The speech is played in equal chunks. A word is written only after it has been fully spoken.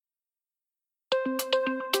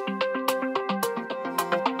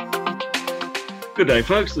Good day,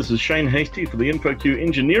 folks. This is Shane Hasty for the InfoQ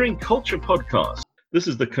Engineering Culture Podcast. This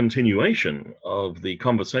is the continuation of the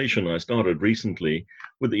conversation I started recently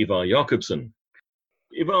with Ivar Jakobsen.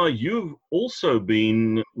 Ivar, you've also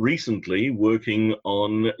been recently working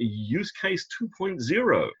on Use Case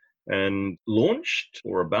 2.0 and launched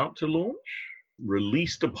or about to launch,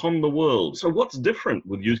 released upon the world. So what's different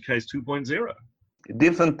with Use Case 2.0?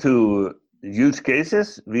 Different to use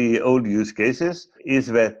cases, the old use cases, is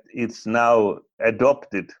that it's now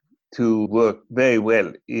adopted to work very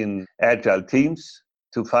well in agile teams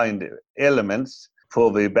to find elements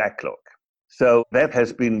for the backlog. So that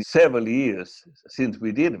has been several years since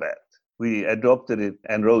we did that. We adopted it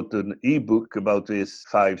and wrote an ebook about this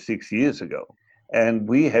 5-6 years ago. And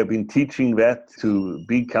we have been teaching that to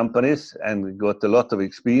big companies and we got a lot of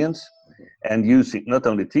experience and using, not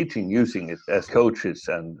only teaching, using it as coaches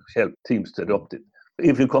and help teams to adopt it.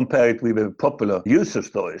 If you compare it with the popular user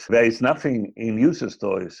stories, there is nothing in user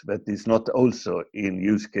stories that is not also in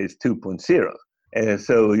use case 2.0.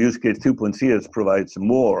 So use case 2.0 provides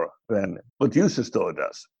more than what user story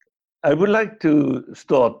does. I would like to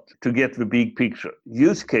start to get the big picture.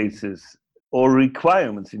 Use cases or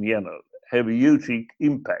requirements in general have a huge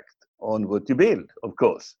impact on what you build, of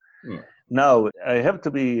course. Mm. Now, I have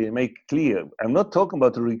to make clear, I'm not talking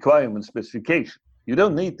about the requirement specification. You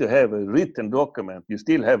don't need to have a written document. You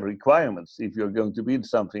still have requirements if you're going to build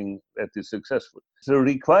something that is successful. So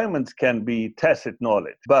requirements can be tacit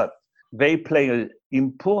knowledge, but they play an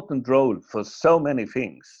important role for so many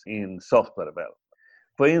things in software development.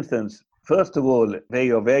 For instance, first of all,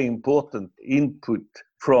 they are very important input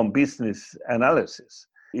from business analysis.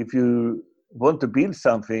 If you want to build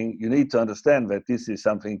something, you need to understand that this is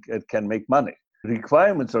something that can make money.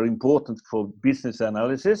 Requirements are important for business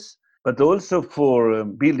analysis, but also for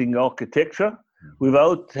building architecture.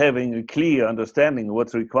 Without having a clear understanding of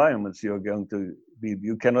what requirements you're going to build,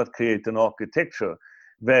 you cannot create an architecture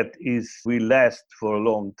that will last for a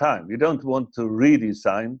long time. You don't want to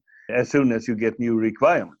redesign as soon as you get new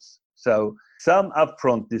requirements. So some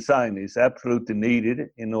upfront design is absolutely needed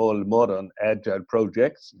in all modern agile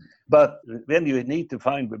projects, but then you need to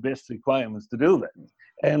find the best requirements to do that.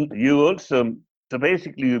 And you also, so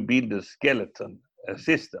basically you build a skeleton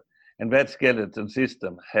system, and that skeleton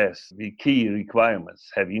system has the key requirements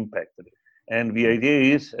have impacted it. And the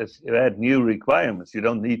idea is, as you add new requirements, you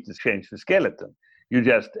don't need to change the skeleton. You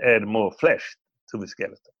just add more flesh to the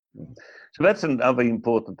skeleton. So that's another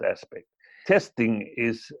important aspect. Testing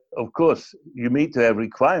is, of course, you need to have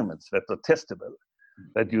requirements that are testable,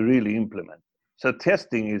 that you really implement. So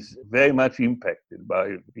testing is very much impacted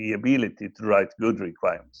by the ability to write good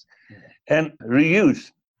requirements. And reuse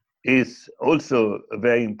is also a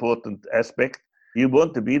very important aspect. You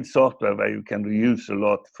want to build software where you can reuse a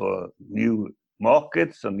lot for new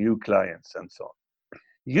markets and new clients and so on.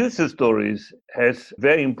 User stories has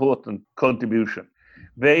very important contribution.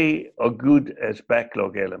 They are good as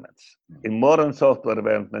backlog elements. In modern software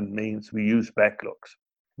development means we use backlogs.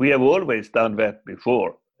 We have always done that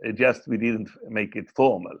before, just we didn't make it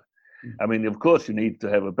formal. I mean, of course, you need to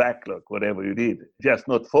have a backlog, whatever you did, just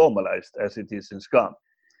not formalized as it is in Scrum.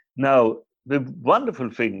 Now, the wonderful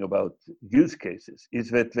thing about use cases is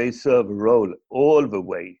that they serve a role all the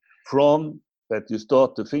way from that you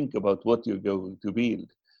start to think about what you're going to build,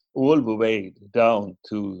 all the way down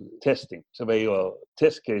to testing. So they are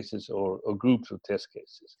test cases or groups of test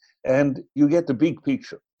cases. And you get the big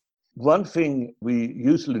picture. One thing we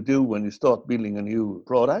usually do when you start building a new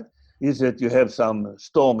product is that you have some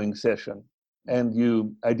storming session and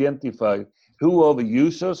you identify who are the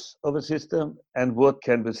users of a system and what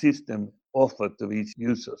can the system offer to these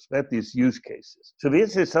users. That is use cases. So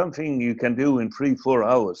this is something you can do in 3-4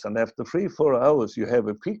 hours. And after 3-4 hours, you have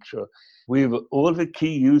a picture with all the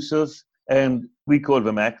key users, and we call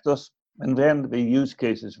them actors, and then the use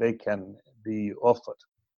cases they can be offered.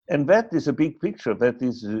 And that is a big picture that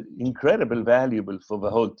is incredibly valuable for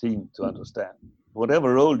the whole team to understand.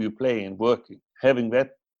 Whatever role you play in working, having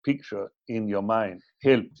that picture in your mind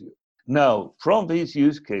helps you. Now, from these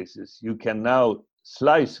use cases, you can now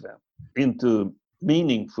slice them into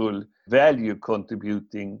meaningful,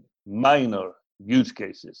 value-contributing minor use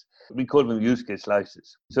cases. We call them use case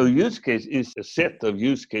slices. So use case is a set of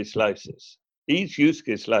use case slices. Each use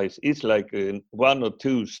case slice is like 1 or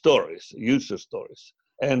 2 stories, user stories,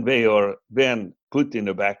 and they are then put in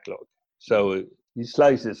a backlog. So these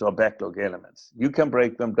slices are backlog elements. You can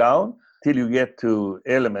break them down till you get to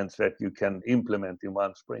elements that you can implement in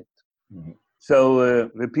one sprint. Mm-hmm. So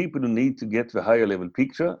the people who need to get the higher level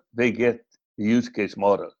picture, they get the use case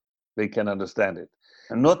model. They can understand it.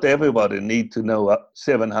 And not everybody need to know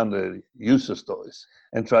 700 user stories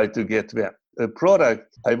and try to get them. A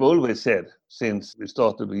product, I've always said since we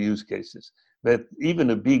started with use cases, that even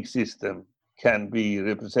a big system can be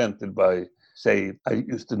represented by, say, I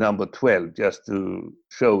used the number 12 just to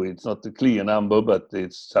show it's not a clear number, but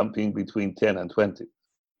it's something between 10 and 20.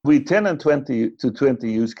 With 10 and 20 to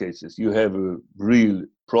 20 use cases, you have a real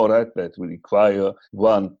product that will require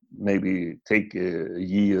one, maybe take a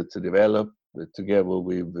year to develop together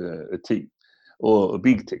with a team or a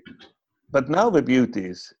big team. But now the beauty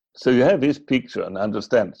is, so you have this picture and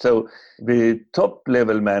understand. So the top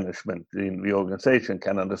level management in the organization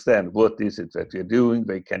can understand what is it that you're doing.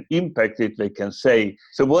 They can impact it. They can say,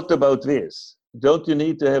 so what about this? Don't you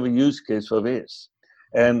need to have a use case for this?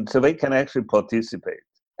 And so they can actually participate.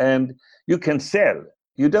 And you can sell.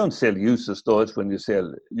 You don't sell user stories when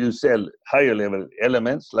you sell higher level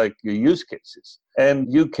elements like your use cases.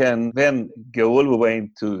 And you can then go all the way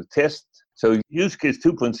into test. So use case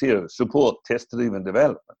 2.0, support test-driven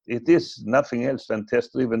development. It is nothing else than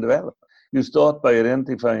test-driven development. You start by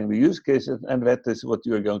identifying the use cases, and that is what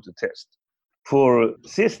you are going to test. For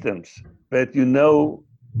systems that you know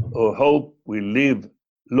or hope will live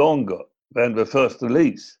longer than the first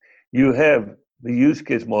release, you have the use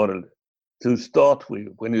case model to start with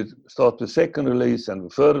when you start the second release and the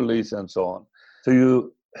third release and so on. So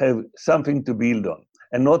you have something to build on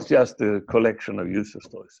and not just a collection of user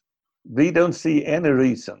stories. We don't see any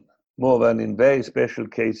reason more than in very special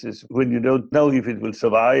cases when you don't know if it will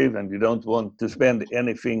survive and you don't want to spend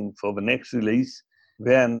anything for the next release,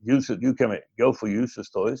 then you can go for user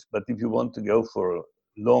stories. But if you want to go for a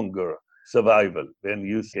longer survival, then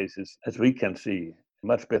use cases, as we can see, a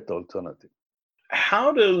much better alternative.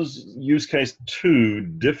 How does use case 2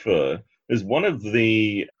 differ? Is one of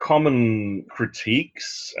the common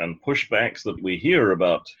critiques and pushbacks that we hear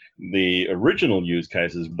about the original use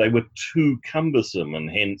cases, they were too cumbersome and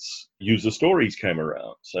hence user stories came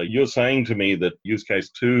around. So you're saying to me that use case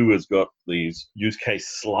 2 has got these use case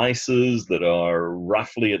slices that are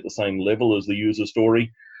roughly at the same level as the user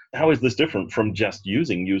story. How is this different from just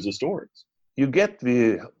using user stories? You get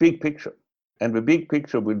the big picture, and the big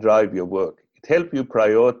picture will drive your work. It helps you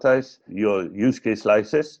prioritize your use case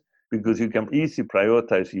slices, because you can easily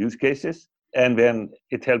prioritize use cases, and then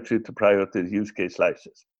it helps you to prioritize use case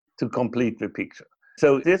slices to complete the picture.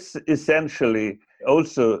 So this essentially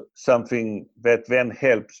also something that then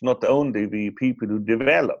helps not only the people who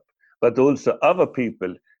develop, but also other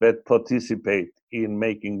people that participate in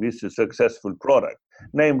making this a successful product,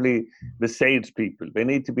 namely the salespeople. They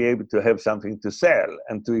need to be able to have something to sell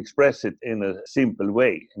and to express it in a simple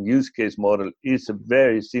way. And use case model is a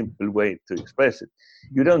very simple way to express it.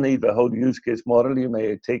 You don't need the whole use case model. You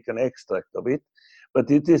may take an extract of it, but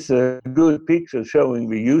it is a good picture showing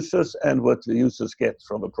the users and what the users get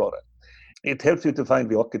from the product. It helps you to find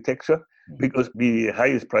the architecture, because the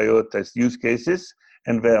highest prioritized use cases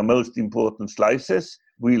and their most important slices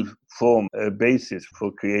will form a basis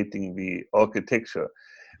for creating the architecture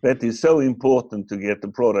that is so important to get a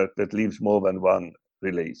product that lives more than one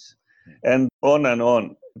release. And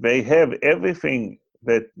on. They have everything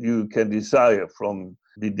that you can desire from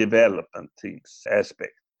the development team's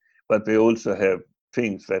aspect, but they also have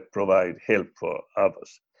things that provide help for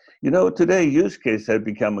others. You know, today use case has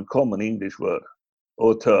become a common English word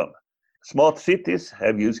or term. Smart cities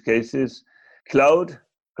have use cases. Cloud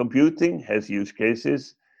computing has use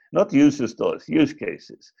cases, not user stories, use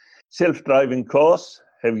cases. Self-driving cars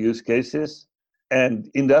have use cases, and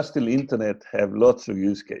industrial internet have lots of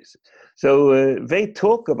use cases. So they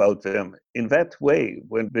talk about them in that way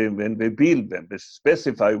when they build them. They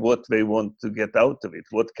specify what they want to get out of it.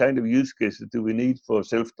 What kind of use cases do we need for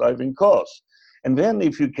self-driving cars? And then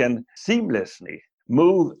if you can seamlessly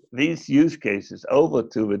move these use cases over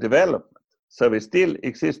to the development, so they still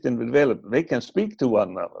exist in the development, they can speak to one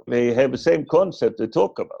another, they have the same concept they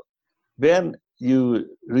talk about, then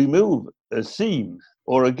you remove a seam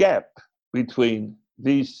or a gap between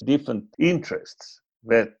these different interests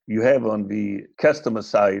that you have on the customer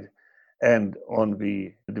side and on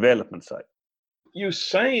the development side. You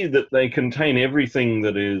say that they contain everything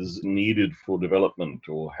that is needed for development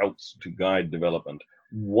or helps to guide development.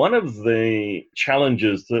 One of the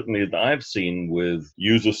challenges certainly that I've seen with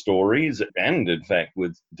user stories, and in fact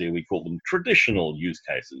with, dare we call them, traditional use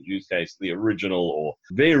case, the original or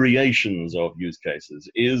variations of use cases,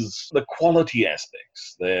 is the quality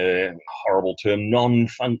aspects, the horrible term,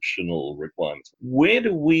 non-functional requirements. Where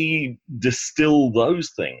do we distill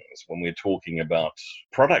those things when we're talking about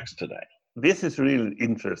products today? This is really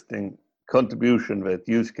interesting contribution that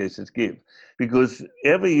use cases give, because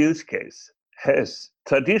every use case has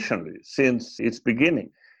traditionally, since its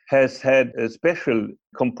beginning, has had a special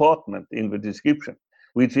compartment in the description.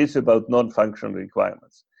 which is about non-functional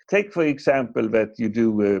requirements. Take, for example, that you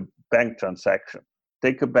do a bank transaction.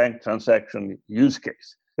 Take a bank transaction use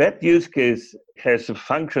case. That use case has a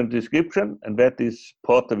function description, and that is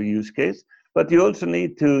part of a use case. But you also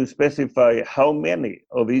need to specify how many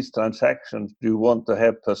of these transactions do you want to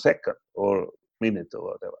have per second or minute or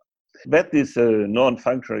whatever. That is a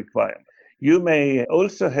non-functional requirement. You may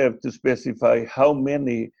also have to specify how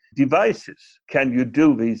many devices can you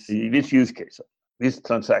do this use case, this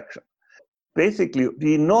transaction. Basically,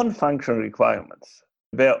 the non-functional requirements,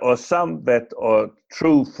 there are some that are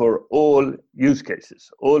true for all use cases,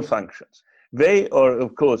 all functions. They are,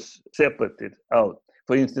 of course, separated out.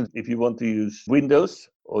 For instance, if you want to use Windows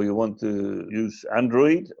or you want to use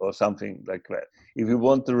Android or something like that, if you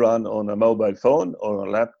want to run on a mobile phone or a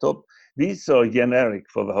laptop, these are generic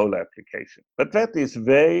for the whole application. But that is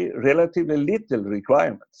very relatively little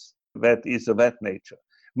requirements that is of that nature.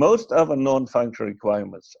 Most other non-functional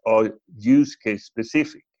requirements are use case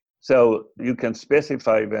specific. So you can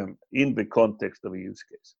specify them in the context of a use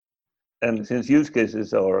case. And since use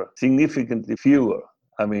cases are significantly fewer,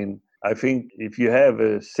 I think if you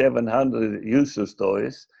have 700 user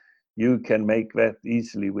stories, you can make that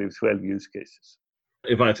easily with 12 use cases.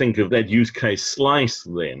 If I think of that use case slice,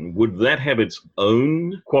 then, would that have its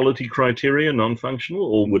own quality criteria, non-functional,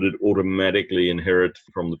 or would it automatically inherit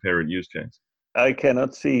from the parent use case? I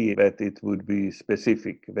cannot see that it would be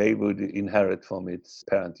specific. They would inherit from its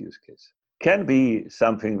parent use case. Can be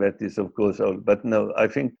something that is, of course, old, but no, I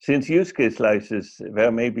think since use case slices,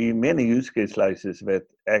 there may be many use case slices that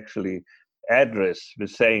actually address the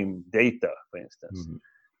same data, for instance. Mm-hmm.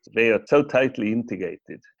 They are so tightly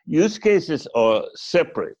integrated. Use cases are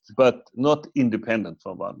separate, but not independent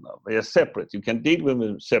from one another. They are separate. You can deal with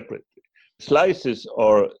them separately. Slices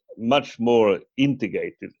are much more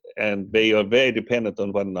integrated, and they are very dependent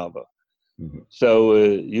on one another. Mm-hmm. So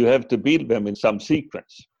you have to build them in some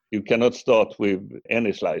sequence. You cannot start with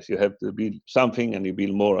any slice. You have to build something, and you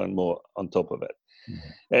build more and more on top of it.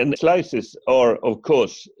 Mm-hmm. And slices are, of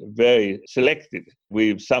course, very selected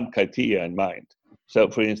with some criteria in mind. So,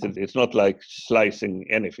 for instance, it's not like slicing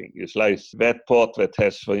anything. You slice that part that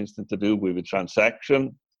has, for instance, to do with a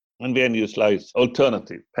transaction, and then you slice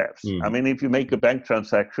alternative paths. Mm. If you make a bank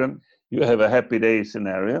transaction, you have a happy day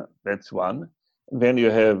scenario. That's one. And then you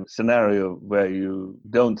have scenario where you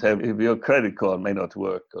don't have, if your credit card may not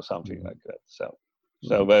work or something like that. So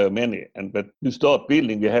there are many. But you start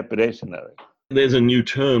building your happy day scenario. There's a new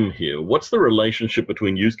term here. What's the relationship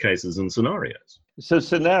between use cases and scenarios? So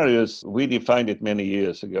scenarios, we defined it many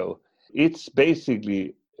years ago. It's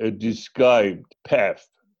basically a described path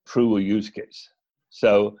through a use case.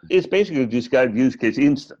 So it's basically a described use case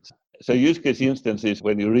instance. So use case instance is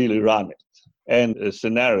when you really run it. And a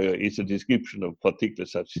scenario is a description of particular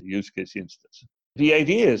such use case instance. The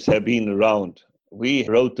ideas have been around. We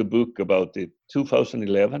wrote a book about it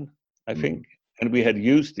 2011, I think. And we had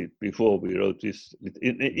used it before we wrote this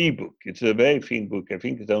in an ebook. It's a very thin book. I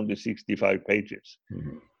think it's only 65 pages.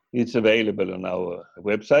 Mm-hmm. It's available on our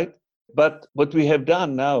website. But what we have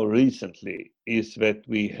done now recently is that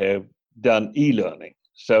we have done e-learning.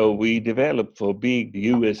 So we developed for a big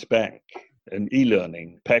US bank an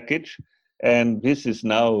e-learning package. And this is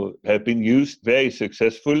now have been used very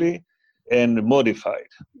successfully and modified.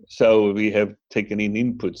 So we have taken in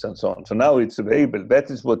inputs and so on. So now it's available. That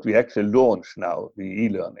is what we actually launched now, the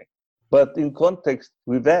e-learning. But in context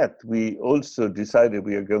with that, we also decided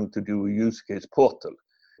we are going to do a use case portal,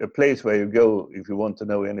 a place where you go if you want to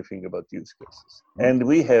know anything about use cases. And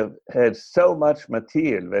we have had so much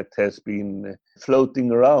material that has been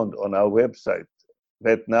floating around on our website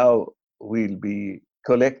that now will be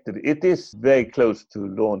collected. It is very close to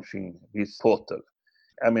launching this portal.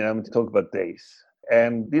 I'm talking about days.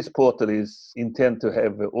 And this portal is intended to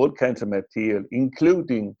have all kinds of material,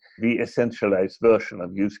 including the essentialized version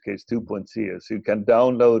of Use Case 2.0. So you can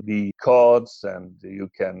download the cards and you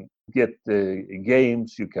can get the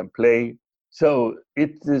games you can play. So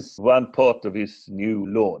it is one part of this new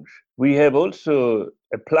launch. We have also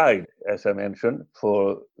applied, as I mentioned,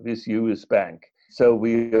 for this US bank. So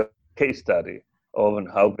we have a case study on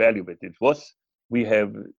how valuable it was. We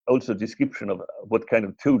have also a description of what kind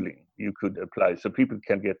of tooling you could apply so people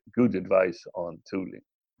can get good advice on tooling.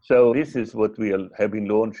 So this is what we have been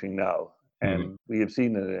launching now. And we have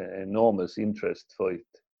seen an enormous interest for it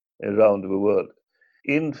around the world.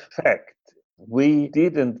 In fact, we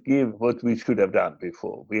didn't give what we should have done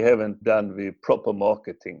before. We haven't done the proper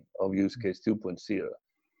marketing of Use Case 2.0.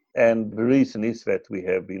 And the reason is that we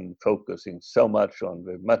have been focusing so much on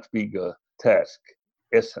the much bigger task,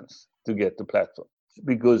 Essence, to get the platform.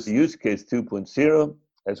 Because Use Case 2.0,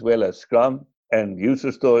 as well as Scrum And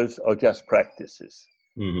user stories are just practices.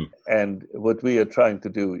 Mm-hmm. And what we are trying to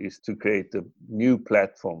do is to create a new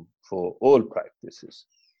platform for all practices.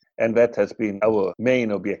 And that has been our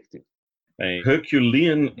main objective. A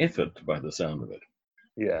Herculean effort by the sound of it.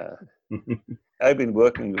 Yeah. I've been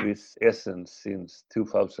working with Essence since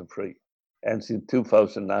 2003. And since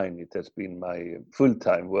 2009, it has been my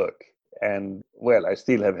full-time work. And well, I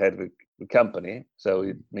still have had a company, so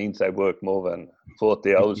it means I work more than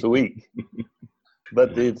 40 hours a week.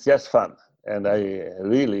 But it's just fun. And I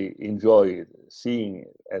really enjoy seeing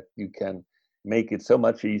that you can make it so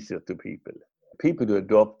much easier to people. People who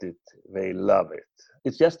adopt it, they love it.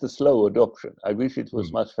 It's just a slow adoption. I wish it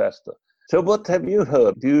was much faster. So what have you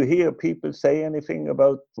heard? Do you hear people say anything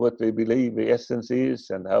about what they believe the Essence is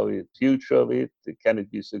and how the future of it? Can it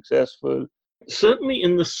be successful? Certainly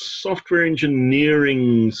in the software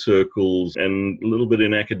engineering circles and a little bit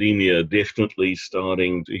in academia, definitely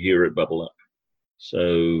starting to hear it bubble up.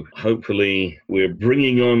 So hopefully we're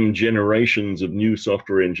bringing on generations of new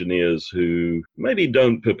software engineers who maybe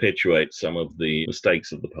don't perpetuate some of the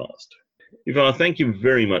mistakes of the past. Ivar, thank you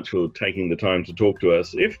very much for taking the time to talk to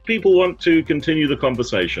us. If people want to continue the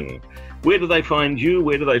conversation, where do they find you?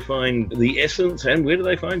 Where do they find the Essence? And where do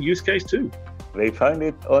they find Use Case 2? They find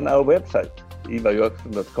it on our website,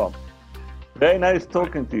 ivarjakobsson.com. Very nice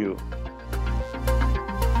talking to you.